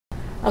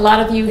A lot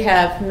of you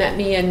have met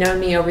me and known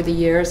me over the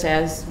years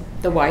as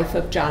the wife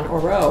of John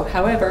Oró.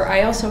 However,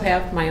 I also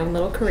have my own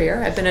little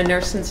career. I've been a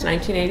nurse since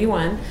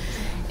 1981,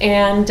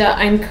 and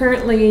I'm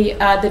currently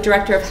the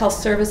Director of Health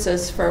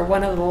Services for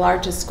one of the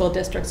largest school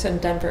districts in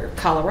Denver,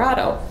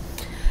 Colorado.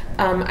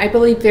 I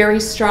believe very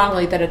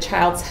strongly that a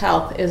child's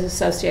health is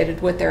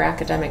associated with their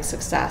academic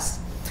success.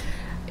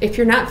 If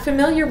you're not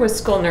familiar with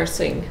school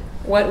nursing,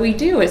 what we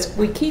do is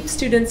we keep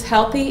students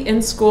healthy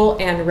in school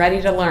and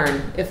ready to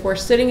learn. If we're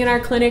sitting in our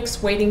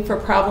clinics waiting for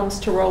problems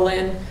to roll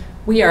in,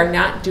 we are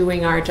not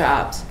doing our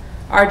jobs.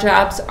 Our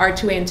jobs are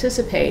to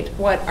anticipate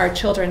what our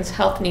children's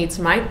health needs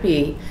might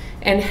be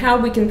and how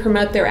we can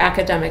promote their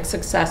academic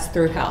success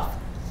through health.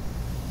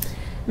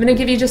 I'm going to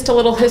give you just a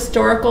little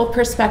historical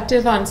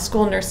perspective on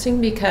school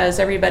nursing because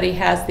everybody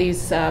has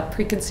these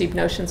preconceived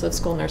notions of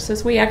school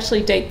nurses. We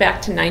actually date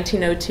back to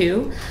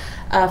 1902.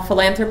 A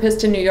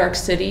philanthropist in New York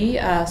City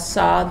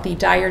saw the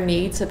dire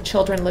needs of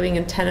children living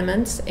in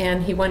tenements,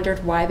 and he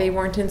wondered why they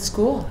weren't in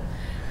school.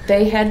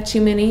 They had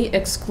too many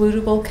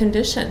excludable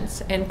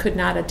conditions and could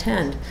not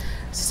attend.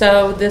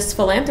 So this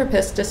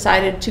philanthropist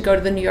decided to go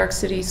to the New York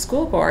City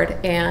School Board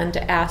and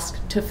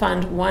ask to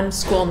fund one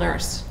school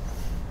nurse.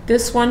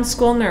 This one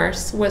school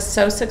nurse was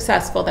so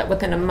successful that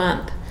within a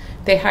month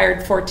they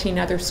hired 14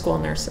 other school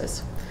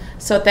nurses.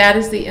 So that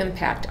is the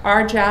impact.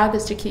 Our job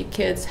is to keep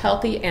kids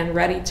healthy and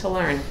ready to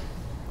learn.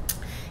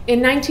 In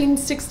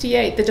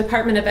 1968, the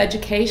Department of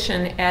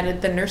Education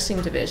added the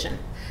nursing division.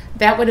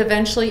 That would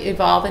eventually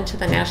evolve into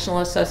the National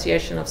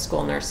Association of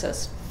School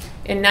Nurses.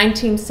 In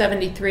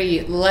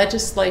 1973,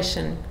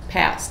 legislation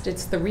passed.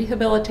 It's the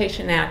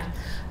Rehabilitation Act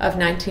of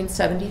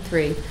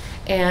 1973.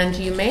 And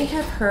you may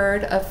have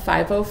heard of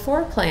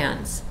 504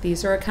 plans.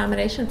 These are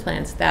accommodation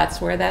plans.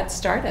 That's where that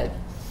started.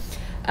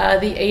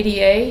 The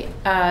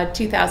ADA,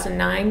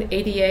 2009,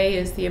 ADA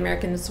is the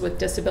Americans with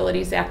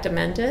Disabilities Act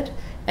amended,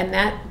 and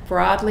that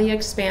broadly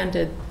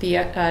expanded the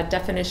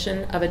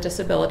definition of a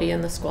disability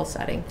in the school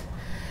setting.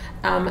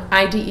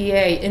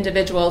 IDEA,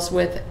 Individuals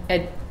with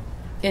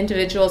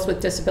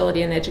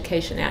Disability in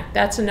Education Act.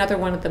 That's another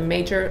one of the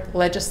major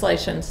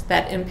legislations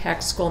that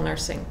impacts school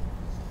nursing.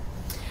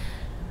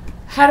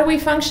 How do we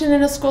function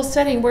in a school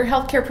setting? We're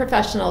healthcare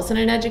professionals in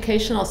an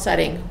educational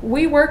setting.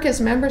 We work as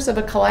members of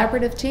a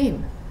collaborative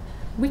team.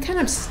 We kind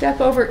of step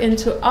over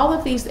into all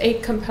of these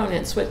 8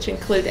 components, which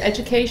include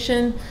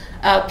education,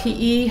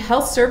 PE,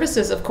 health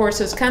services, of course,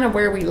 is kind of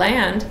where we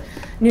land,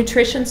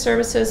 nutrition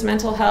services,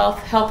 mental health,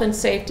 health and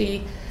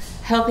safety,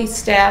 healthy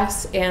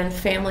staffs, and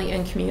family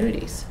and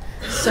communities.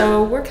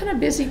 So we're kind of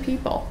busy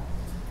people.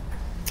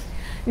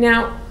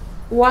 Now,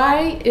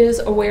 why is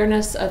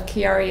awareness of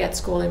Chiari at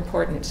school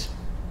important?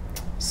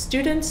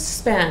 Students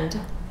spend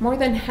more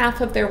than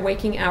half of their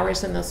waking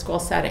hours in the school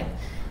setting.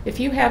 If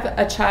you have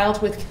a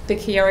child with the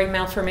Chiari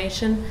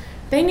malformation,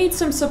 they need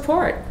some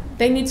support.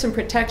 They need some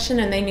protection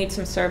and they need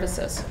some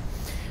services.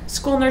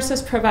 School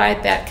nurses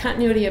provide that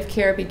continuity of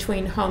care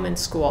between home and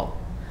school.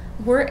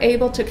 We're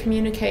able to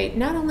communicate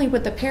not only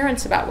with the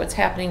parents about what's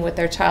happening with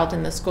their child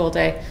in the school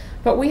day,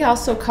 but we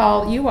also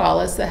call you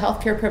all as the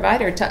healthcare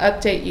provider to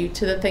update you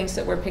to the things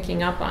that we're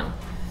picking up on.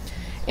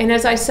 And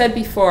as I said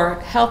before,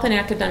 health and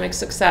academic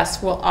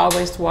success will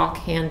always walk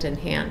hand in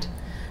hand.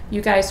 You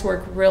guys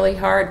work really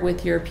hard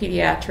with your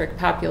pediatric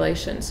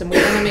populations, and we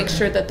want to make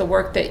sure that the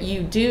work that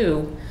you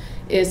do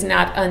is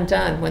not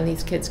undone when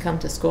these kids come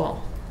to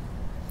school.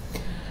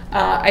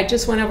 I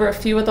just went over a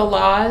few of the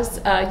laws.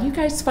 You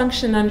guys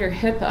function under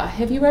HIPAA.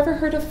 Have you ever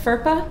heard of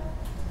FERPA?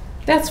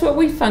 That's what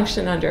we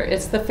function under.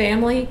 It's the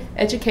Family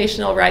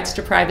Educational Rights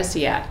to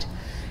Privacy Act.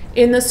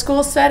 In the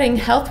school setting,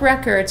 health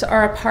records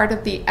are a part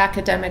of the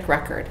academic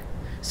record.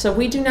 So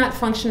we do not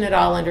function at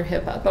all under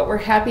HIPAA, but we're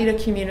happy to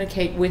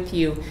communicate with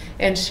you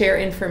and share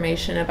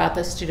information about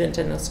the student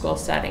in the school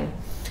setting.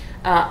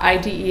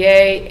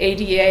 IDEA,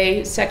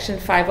 ADA, Section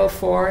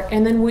 504,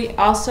 and then we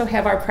also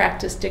have our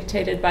practice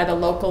dictated by the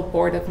local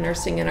board of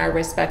nursing in our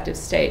respective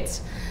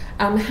states.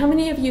 How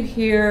many of you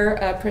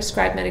here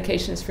prescribe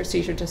medications for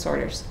seizure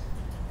disorders?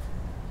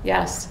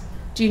 Yes.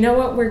 Do you know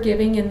what we're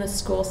giving in the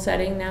school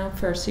setting now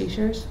for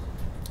seizures?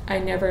 I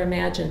never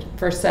imagined.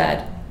 Versed.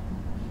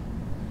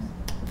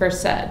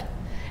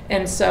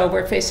 And so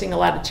we're facing a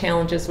lot of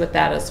challenges with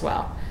that as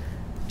well.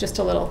 Just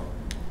a little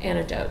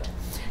anecdote.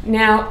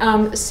 Now,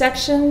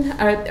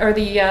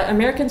 the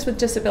Americans with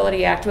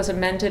Disability Act was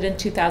amended in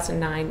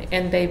 2009,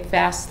 and they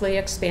vastly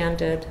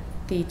expanded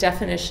the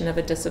definition of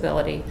a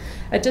disability.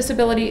 A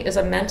disability is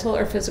a mental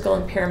or physical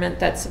impairment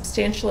that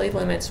substantially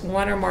limits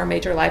one or more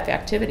major life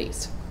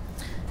activities.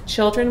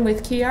 Children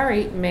with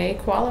Chiari may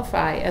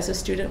qualify as a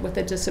student with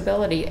a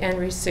disability and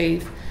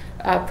receive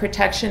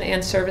protection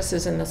and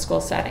services in the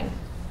school setting.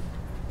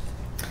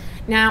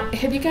 Now,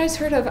 have you guys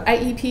heard of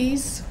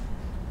IEPs?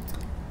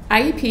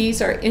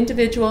 IEPs are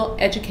individual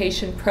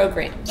education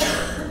programs.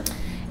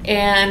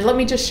 And let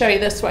me just show you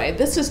this way.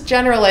 This is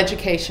general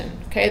education,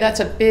 okay? That's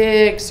a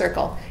big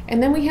circle.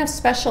 And then we have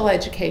special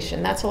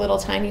education. That's a little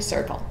tiny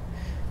circle.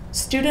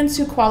 Students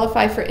who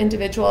qualify for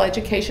individual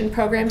education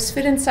programs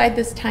fit inside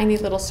this tiny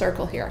little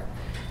circle here.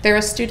 They're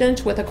a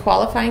student with a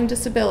qualifying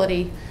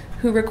disability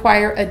who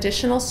require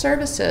additional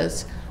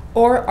services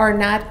or are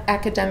not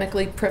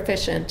academically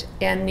proficient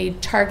and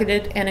need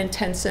targeted and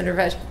intense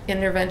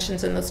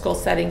interventions in the school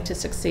setting to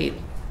succeed.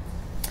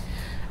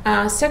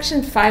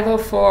 Section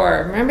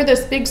 504, remember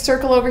this big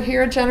circle over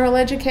here, general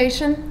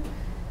education?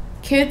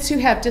 Kids who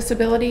have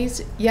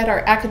disabilities yet are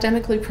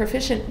academically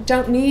proficient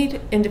don't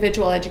need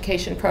individual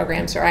education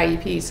programs or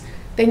IEPs.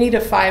 They need a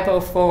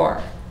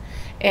 504.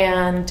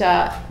 And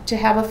to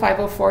have a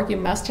 504, you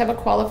must have a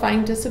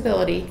qualifying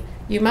disability.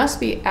 You must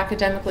be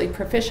academically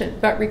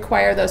proficient, but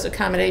require those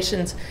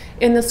accommodations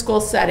in the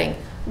school setting.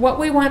 What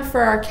we want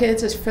for our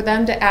kids is for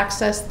them to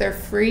access their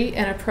free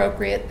and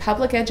appropriate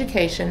public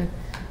education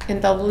in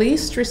the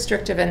least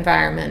restrictive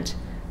environment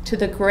to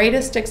the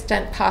greatest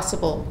extent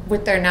possible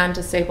with their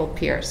non-disabled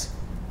peers.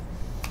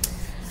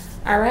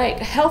 All right,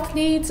 health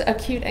needs,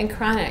 acute and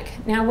chronic.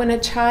 Now, when a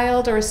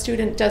child or a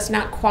student does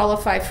not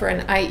qualify for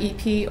an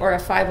IEP or a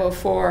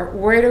 504,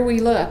 where do we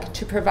look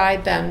to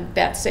provide them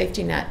that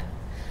safety net?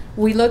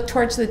 We look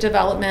towards the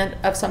development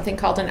of something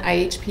called an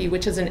IHP,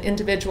 which is an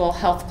individual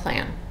health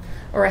plan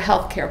or a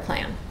health care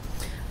plan.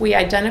 We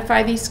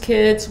identify these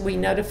kids, we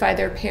notify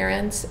their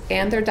parents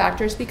and their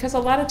doctors, because a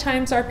lot of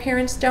times our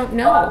parents don't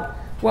know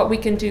what we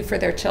can do for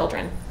their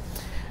children.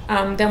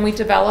 Then we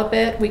develop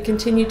it, we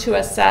continue to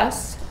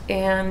assess,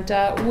 and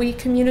we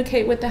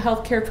communicate with the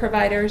healthcare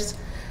providers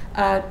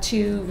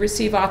to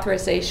receive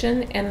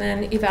authorization, and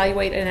then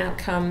evaluate and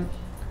outcome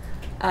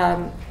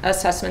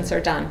assessments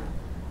are done.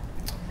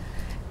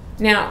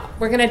 Now,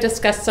 we're going to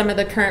discuss some of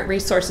the current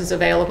resources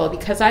available,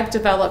 because I've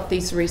developed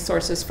these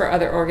resources for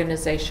other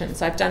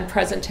organizations. I've done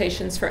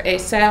presentations for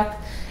ASAP,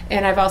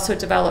 and I've also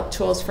developed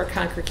tools for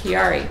Conquer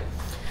Chiari.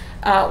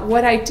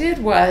 What I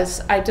did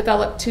was I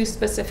developed two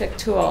specific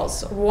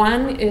tools.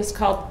 One is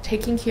called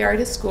Taking Chiari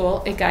to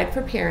School, a guide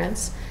for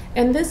parents,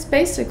 and this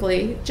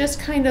basically just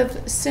kind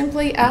of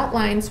simply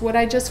outlines what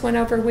I just went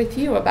over with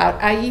you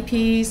about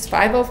IEPs,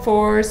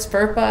 504s,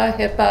 FERPA,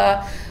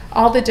 HIPAA,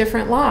 all the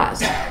different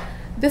laws.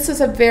 This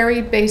is a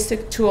very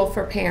basic tool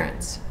for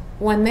parents.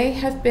 When they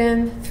have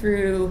been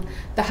through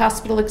the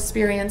hospital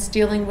experience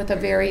dealing with a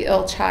very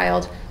ill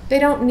child, they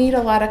don't need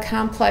a lot of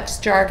complex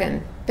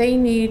jargon. They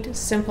need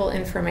simple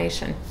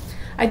information.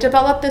 I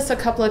developed this a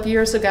couple of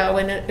years ago,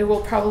 and it will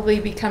probably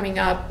be coming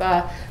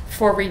up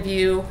for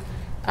review,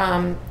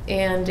 and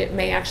it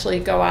may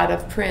actually go out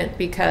of print,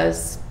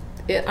 because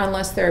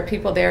unless there are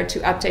people there to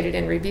update it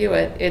and review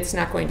it, it's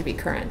not going to be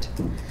current.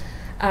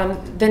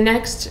 The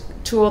next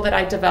tool that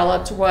I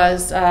developed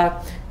was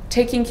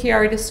Taking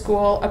Chiari to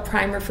School, a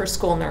primer for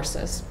school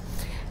nurses.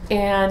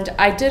 And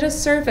I did a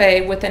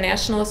survey with the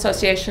National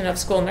Association of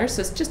School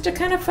Nurses just to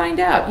kind of find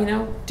out, you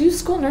know, do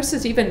school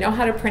nurses even know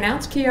how to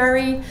pronounce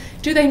Chiari?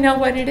 Do they know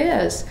what it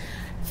is?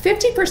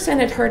 50%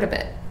 had heard of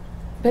it,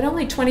 but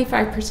only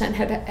 25%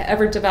 had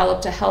ever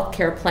developed a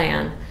healthcare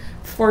plan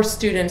for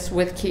students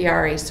with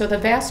Chiari. So the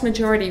vast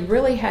majority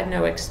really had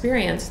no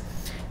experience.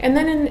 And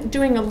then in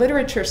doing a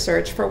literature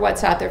search for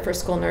what's out there for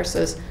school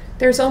nurses,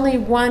 there's only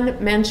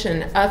one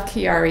mention of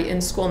Chiari in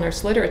school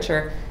nurse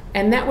literature,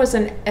 and that was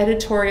an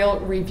editorial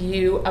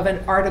review of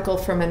an article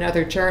from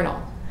another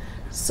journal.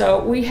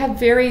 So we have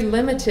very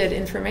limited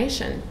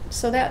information.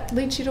 So that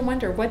leads you to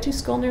wonder, what do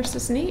school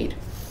nurses need?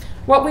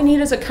 What we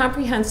need is a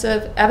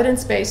comprehensive,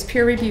 evidence-based,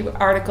 peer-reviewed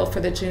article for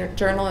the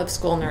Journal of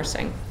School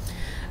Nursing.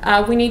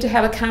 We need to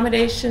have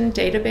accommodation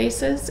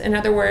databases. In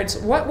other words,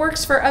 what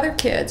works for other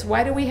kids?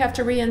 Why do we have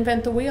to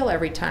reinvent the wheel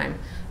every time?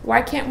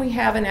 Why can't we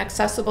have an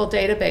accessible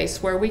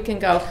database where we can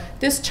go,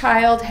 this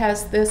child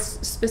has this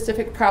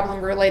specific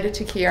problem related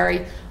to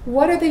Chiari.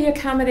 What are the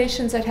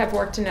accommodations that have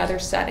worked in other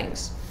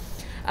settings?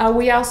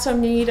 We also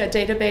need a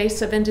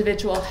database of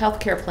individual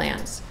healthcare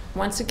plans.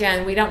 Once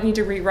again, we don't need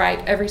to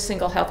rewrite every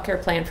single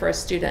healthcare plan for a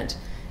student.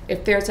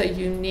 If there's a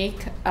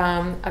unique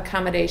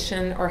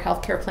accommodation or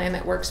healthcare plan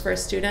that works for a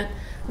student,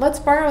 let's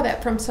borrow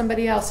that from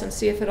somebody else and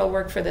see if it'll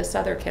work for this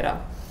other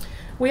kiddo.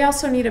 We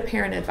also need a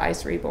parent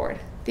advisory board.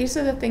 These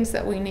are the things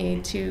that we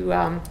need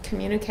to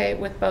communicate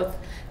with both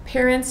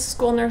parents,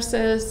 school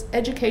nurses,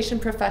 education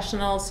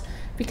professionals,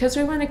 because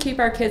we want to keep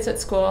our kids at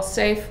school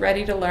safe,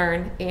 ready to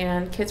learn,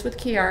 and kids with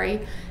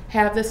Chiari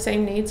have the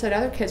same needs that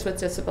other kids with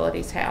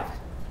disabilities have.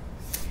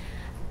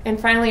 And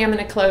finally, I'm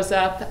going to close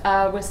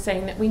up with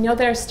saying that we know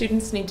that our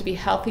students need to be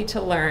healthy to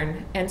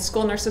learn, and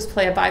school nurses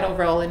play a vital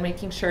role in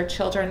making sure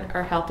children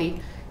are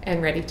healthy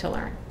and ready to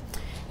learn.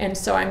 And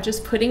so I'm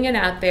just putting it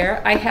out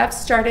there. I have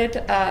started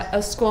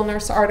a school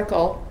nurse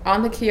article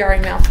on the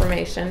Chiari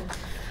malformation,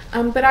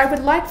 but I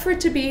would like for it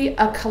to be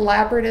a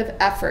collaborative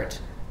effort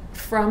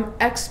from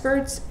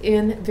experts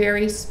in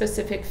very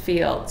specific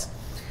fields.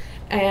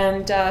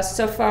 And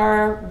so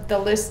far, the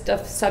list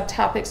of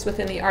subtopics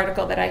within the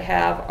article that I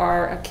have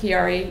are a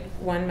Chiari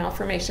 1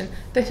 malformation,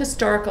 the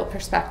historical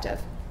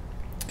perspective,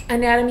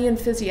 anatomy and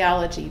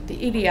physiology,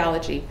 the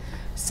etiology,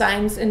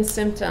 signs and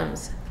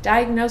symptoms,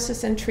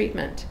 diagnosis and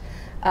treatment,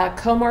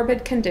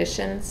 comorbid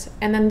conditions,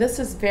 and then this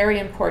is very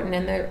important,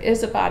 and there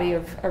is a body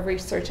of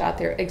research out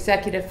there,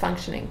 executive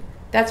functioning.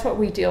 That's what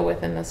we deal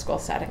with in the school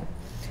setting.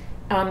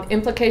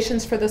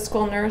 implications for the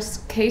school nurse,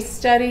 case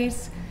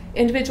studies,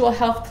 individual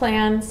health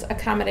plans,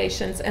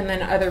 accommodations, and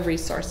then other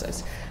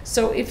resources.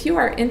 So if you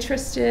are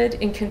interested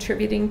in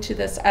contributing to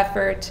this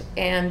effort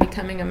and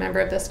becoming a member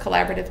of this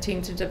collaborative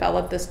team to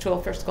develop this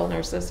tool for school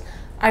nurses,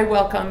 I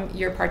welcome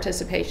your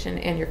participation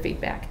and your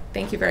feedback.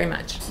 Thank you very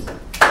much.